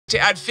to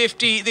add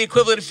the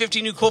equivalent of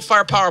 50 new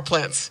coal-fired power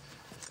plants,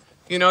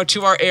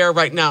 to our air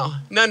right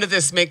now. None of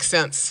this makes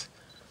sense.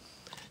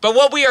 But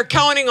what we are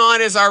counting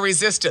on is our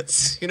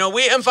resistance.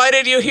 We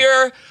invited you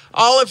here,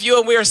 all of you,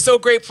 and we are so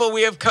grateful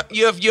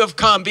you have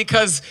come,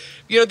 because,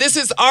 this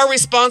is our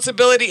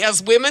responsibility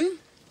as women.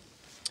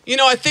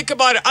 I think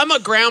about it. I'm a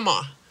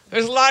grandma.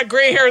 There's a lot of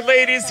gray-haired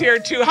ladies here,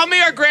 too. How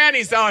many are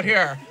grannies out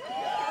here?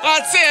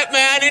 That's it,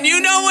 man. And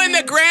when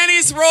the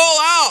grannies roll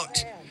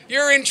out,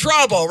 you're in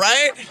trouble,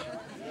 right?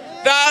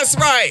 That's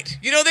right.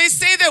 They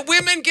say that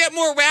women get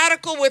more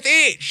radical with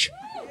age.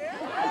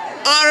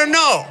 I don't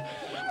know.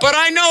 But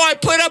I know I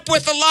put up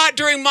with a lot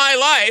during my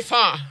life,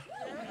 huh?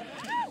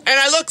 And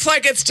it looks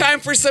like it's time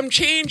for some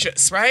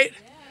changes, right?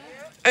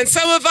 And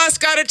some of us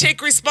got to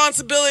take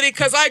responsibility,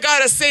 because I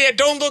got to say it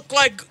don't look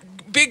like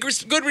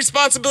good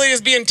responsibility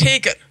is being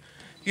taken.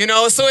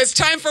 So it's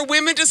time for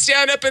women to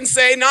stand up and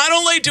say, not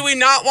only do we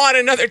not want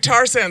another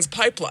tar sands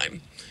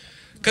pipeline,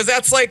 because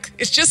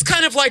it's just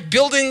kind of like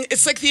building,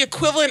 it's like the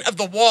equivalent of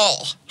the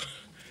wall.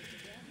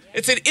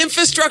 It's an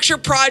infrastructure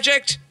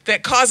project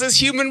that causes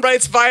human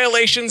rights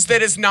violations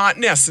that is not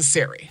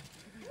necessary,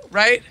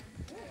 right?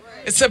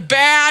 It's a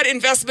bad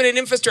investment in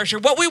infrastructure.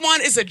 What we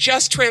want is a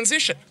just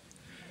transition.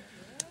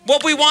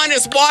 What we want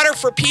is water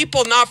for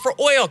people, not for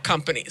oil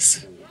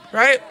companies,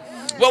 right?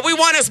 What we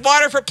want is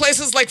water for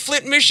places like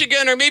Flint,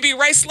 Michigan, or maybe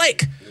Rice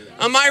Lake.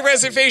 On my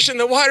reservation,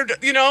 the water,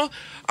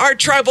 our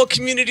tribal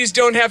communities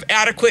don't have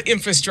adequate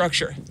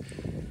infrastructure.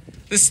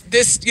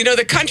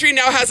 The country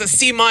now has a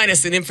C-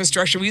 in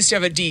infrastructure. We used to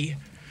have a D.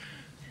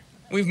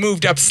 We've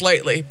moved up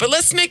slightly. But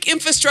let's make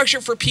infrastructure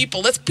for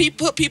people. Let's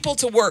put people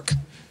to work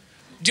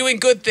doing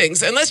good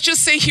things. And let's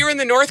just say here in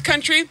the North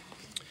Country,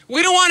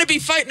 we don't want to be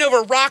fighting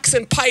over rocks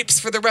and pipes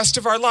for the rest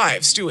of our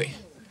lives, do we?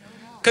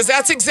 Because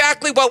that's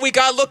exactly what we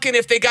got looking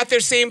if they got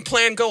their same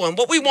plan going.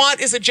 What we want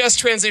is a just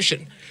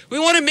transition. We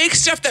want to make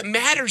stuff that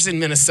matters in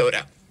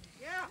Minnesota.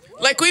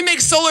 Like we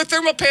make solar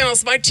thermal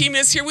panels. My team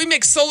is here. We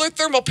make solar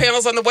thermal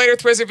panels on the White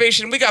Earth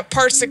Reservation. We got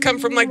parts that come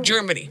from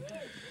Germany.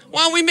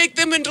 Why don't we make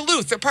them in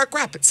Duluth or Park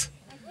Rapids,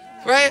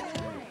 right?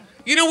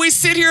 We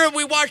sit here and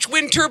we watch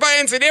wind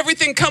turbines and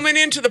everything coming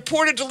into the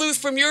port of Duluth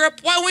from Europe.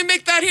 Why don't we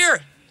make that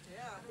here?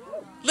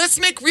 Let's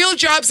make real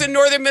jobs in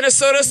northern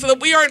Minnesota so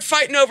that we aren't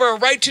fighting over a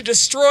right to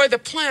destroy the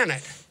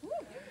planet.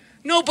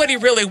 Nobody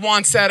really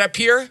wants that up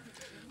here.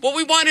 What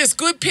we want is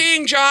good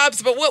paying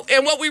jobs,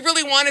 and what we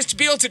really want is to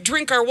be able to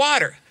drink our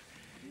water,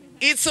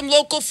 eat some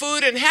local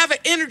food, and have an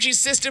energy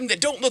system that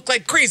don't look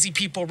like crazy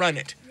people run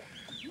it.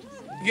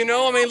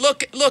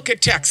 Look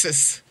at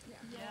Texas.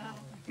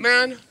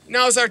 Man,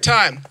 now's our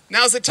time.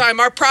 Now's the time.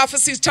 Our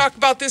prophecies talk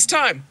about this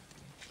time.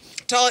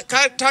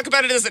 Talk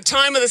about it as the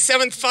time of the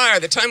seventh fire,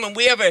 the time when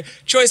we have a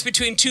choice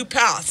between two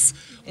paths.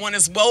 One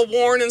is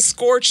well-worn and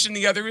scorched, and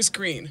the other is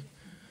green.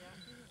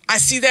 I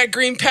see that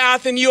green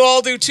path, and you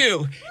all do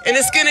too. And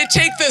it's going to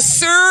take the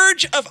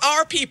surge of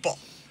our people,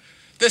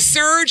 the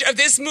surge of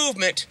this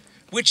movement,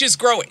 which is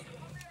growing.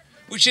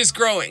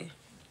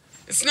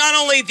 It's not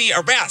only the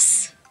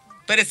arrests,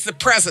 but it's the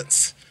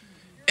presence.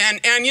 And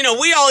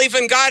we all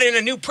even got in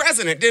a new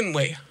president, didn't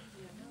we?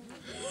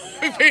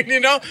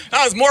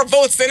 That was more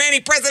votes than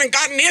any president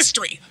got in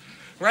history,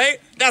 right?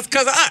 That's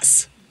because of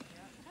us.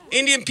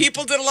 Indian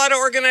people did a lot of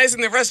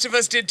organizing. The rest of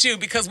us did too,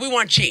 because we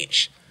want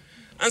change.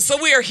 And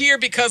so we are here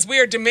because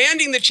we are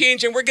demanding the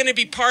change, and we're going to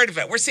be part of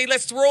it. We're saying,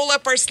 let's roll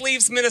up our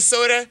sleeves,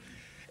 Minnesota,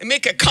 and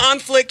make a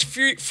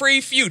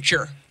conflict-free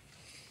future.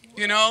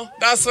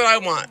 That's what I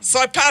want. So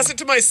I pass it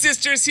to my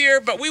sisters here,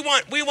 but we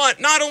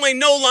want not only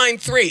no Line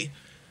 3,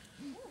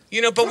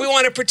 but we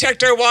want to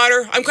protect our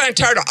water. I'm kind of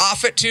tired of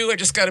Offutt, too. I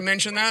just got to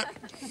mention that.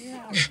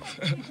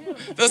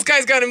 Those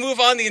guys got to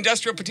move on, the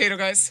industrial potato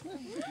guys.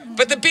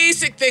 But the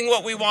basic thing,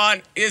 what we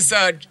want is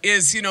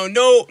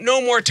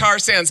no more tar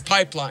sands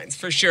pipelines,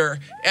 for sure,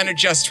 and a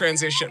just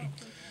transition.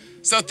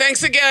 So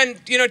thanks again.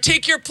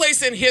 Take your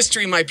place in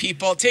history, my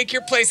people. Take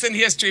your place in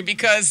history,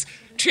 because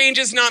change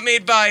is not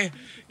made by,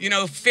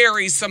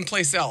 fairies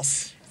someplace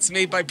else. It's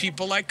made by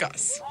people like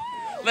us.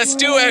 Let's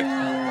do it.